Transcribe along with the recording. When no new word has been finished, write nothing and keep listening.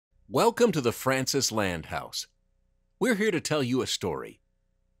Welcome to the Francis Land House. We're here to tell you a story.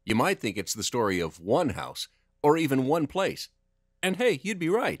 You might think it's the story of one house or even one place. And hey, you'd be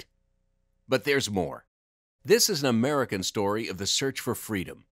right. But there's more. This is an American story of the search for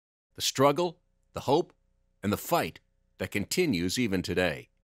freedom, the struggle, the hope, and the fight that continues even today.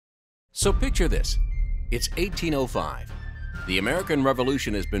 So picture this. It's 1805. The American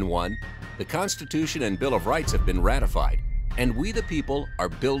Revolution has been won, the Constitution and Bill of Rights have been ratified, and we the people are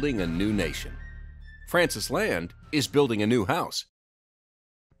building a new nation. Francis Land is building a new house.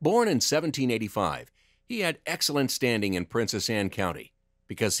 Born in 1785, he had excellent standing in Princess Anne County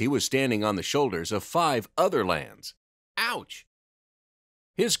because he was standing on the shoulders of 5 other lands. Ouch!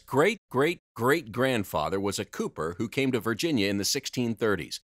 His great-great-great-grandfather was a cooper who came to Virginia in the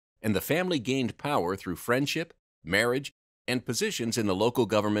 1630s, and the family gained power through friendship, marriage, and positions in the local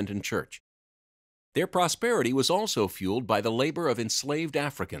government and church. Their prosperity was also fueled by the labor of enslaved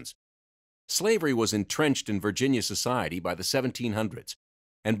Africans. Slavery was entrenched in Virginia society by the 1700s,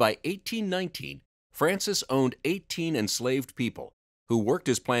 and by 1819, Francis owned 18 enslaved people who worked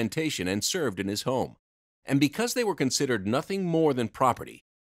his plantation and served in his home. And because they were considered nothing more than property,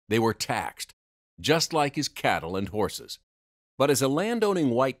 they were taxed, just like his cattle and horses. But as a landowning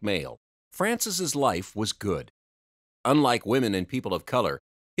white male, Francis's life was good. Unlike women and people of color,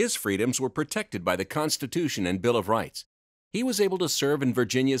 his freedoms were protected by the Constitution and Bill of Rights. He was able to serve in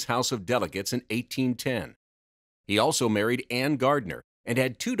Virginia's House of Delegates in 1810. He also married Anne Gardner and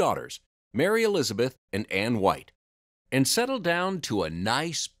had 2 daughters, Mary Elizabeth and Anne White, and settled down to a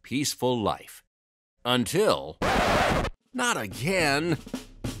nice, peaceful life. Until... not again!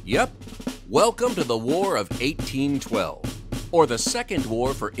 Yep, welcome to the War of 1812, or the Second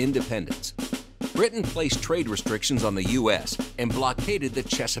War for Independence. Britain placed trade restrictions on the U.S. and blockaded the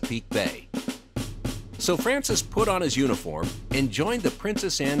Chesapeake Bay. So Francis put on his uniform and joined the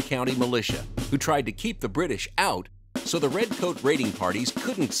Princess Anne County militia, who tried to keep the British out so the redcoat raiding parties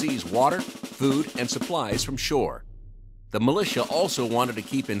couldn't seize water, food, and supplies from shore. The militia also wanted to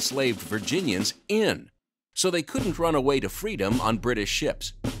keep enslaved Virginians in, so they couldn't run away to freedom on British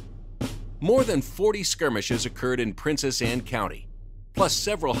ships. More than 40 skirmishes occurred in Princess Anne County, plus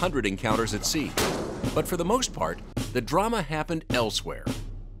several hundred encounters at sea. But for the most part, the drama happened elsewhere.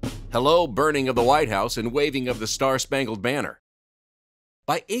 Hello, burning of the White House and waving of the Star-Spangled Banner.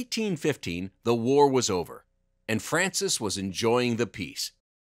 By 1815, the war was over, and Francis was enjoying the peace.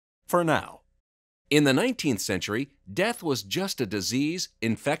 For now. In the 19th century, death was just a disease,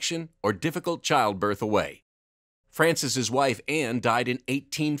 infection, or difficult childbirth away. Francis's wife Anne died in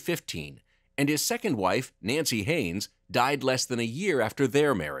 1815, and his second wife, Nancy Haynes, died less than a year after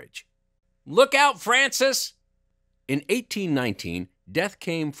their marriage. Look out, Francis! In 1819, death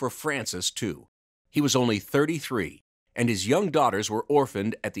came for Francis, too. He was only 33, and his young daughters were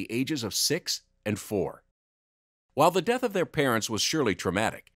orphaned at the ages of 6 and 4. While the death of their parents was surely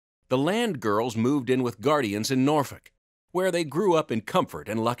traumatic, the Land girls moved in with guardians in Norfolk, where they grew up in comfort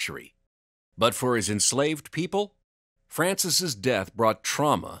and luxury. But for his enslaved people, Francis's death brought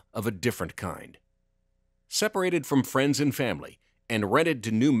trauma of a different kind. Separated from friends and family and rented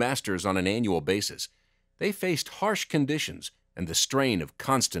to new masters on an annual basis, they faced harsh conditions and the strain of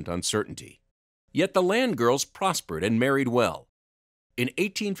constant uncertainty. Yet the Land girls prospered and married well. In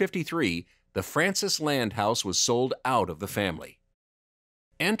 1853, the Francis Land House was sold out of the family.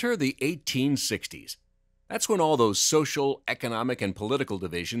 Enter the 1860s. That's when all those social, economic, and political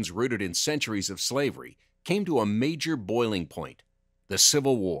divisions rooted in centuries of slavery came to a major boiling point, the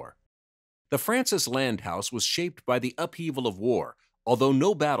Civil War. The Francis Land House was shaped by the upheaval of war, although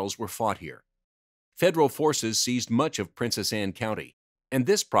no battles were fought here. Federal forces seized much of Princess Anne County, and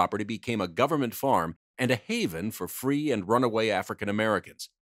this property became a government farm and a haven for free and runaway African Americans.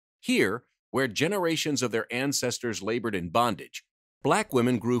 Here, where generations of their ancestors labored in bondage, Black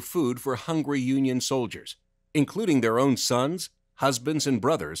women grew food for hungry Union soldiers, including their own sons, husbands, and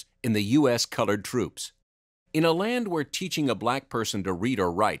brothers in the U.S. colored troops. In a land where teaching a Black person to read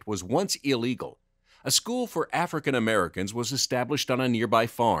or write was once illegal, a school for African Americans was established on a nearby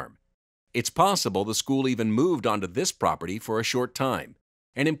farm. It's possible the school even moved onto this property for a short time,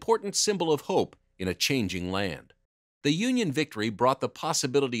 an important symbol of hope in a changing land. The Union victory brought the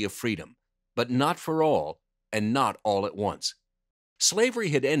possibility of freedom, but not for all, and not all at once. Slavery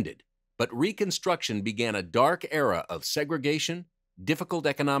had ended, but Reconstruction began a dark era of segregation, difficult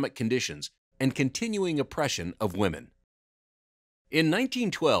economic conditions, and continuing oppression of women. In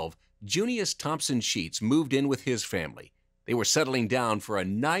 1912, Junius Thompson Sheets moved in with his family. They were settling down for a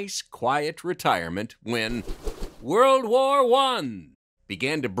nice, quiet retirement when World War I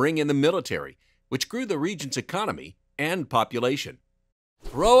began to bring in the military, which grew the region's economy and population.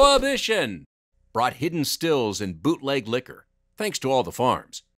 Prohibition brought hidden stills and bootleg liquor, thanks to all the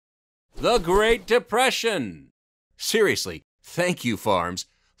farms. The Great Depression. Seriously, thank you, farms.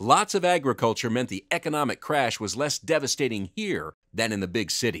 Lots of agriculture meant the economic crash was less devastating here than in the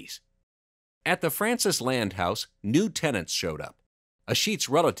big cities. At the Francis Land House, new tenants showed up. A Sheets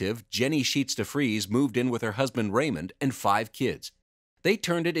relative, Jenny Sheets DeFries, moved in with her husband Raymond and 5 kids. They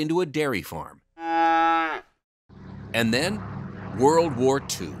turned it into a dairy farm. And then, World War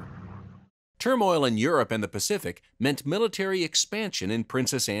II. Turmoil in Europe and the Pacific meant military expansion in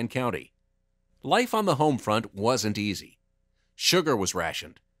Princess Anne County. Life on the home front wasn't easy. Sugar was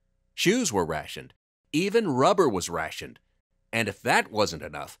rationed. Shoes were rationed. Even rubber was rationed. And if that wasn't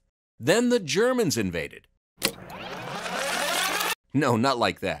enough, then the Germans invaded. No, not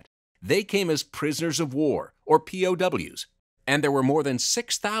like that. They came as prisoners of war, or POWs, and there were more than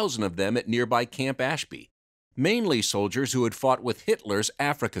 6,000 of them at nearby Camp Ashby, mainly soldiers who had fought with Hitler's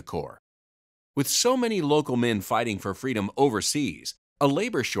Afrika Korps. With so many local men fighting for freedom overseas, a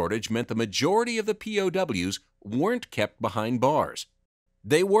labor shortage meant the majority of the POWs weren't kept behind bars.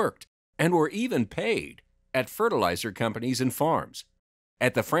 They worked, and were even paid, at fertilizer companies and farms.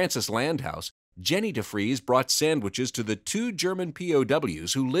 At the Francis Land House, Jenny DeFries brought sandwiches to the 2 German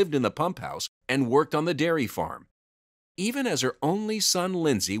POWs who lived in the pump house and worked on the dairy farm, even as her only son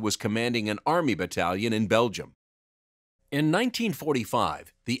Lindsay was commanding an army battalion in Belgium. In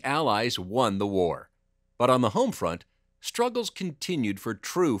 1945, the Allies won the war, but on the home front, struggles continued for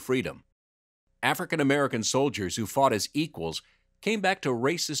true freedom. African American soldiers who fought as equals came back to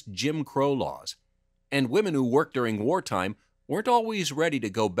racist Jim Crow laws, and women who worked during wartime weren't always ready to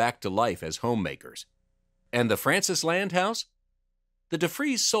go back to life as homemakers. And the Francis Land House? The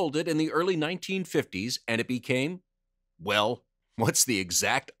DeFries sold it in the early 1950s, and it became, well, what's the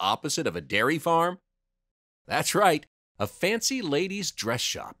exact opposite of a dairy farm? That's right, a fancy ladies' dress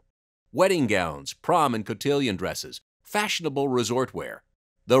shop. Wedding gowns, prom and cotillion dresses, fashionable resort wear.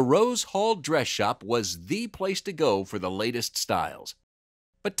 The Rose Hall Dress Shop was the place to go for the latest styles.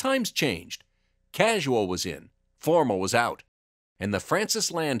 But times changed. Casual was in, formal was out, and the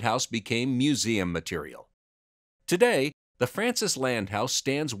Francis Land House became museum material. Today, the Francis Land House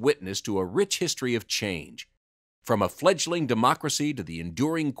stands witness to a rich history of change, from a fledgling democracy to the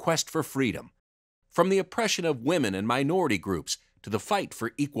enduring quest for freedom, from the oppression of women and minority groups to the fight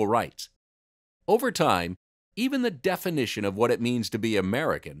for equal rights. Over time, even the definition of what it means to be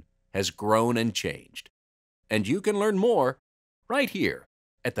American has grown and changed. And you can learn more right here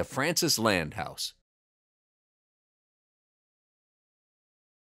at the Francis Land House.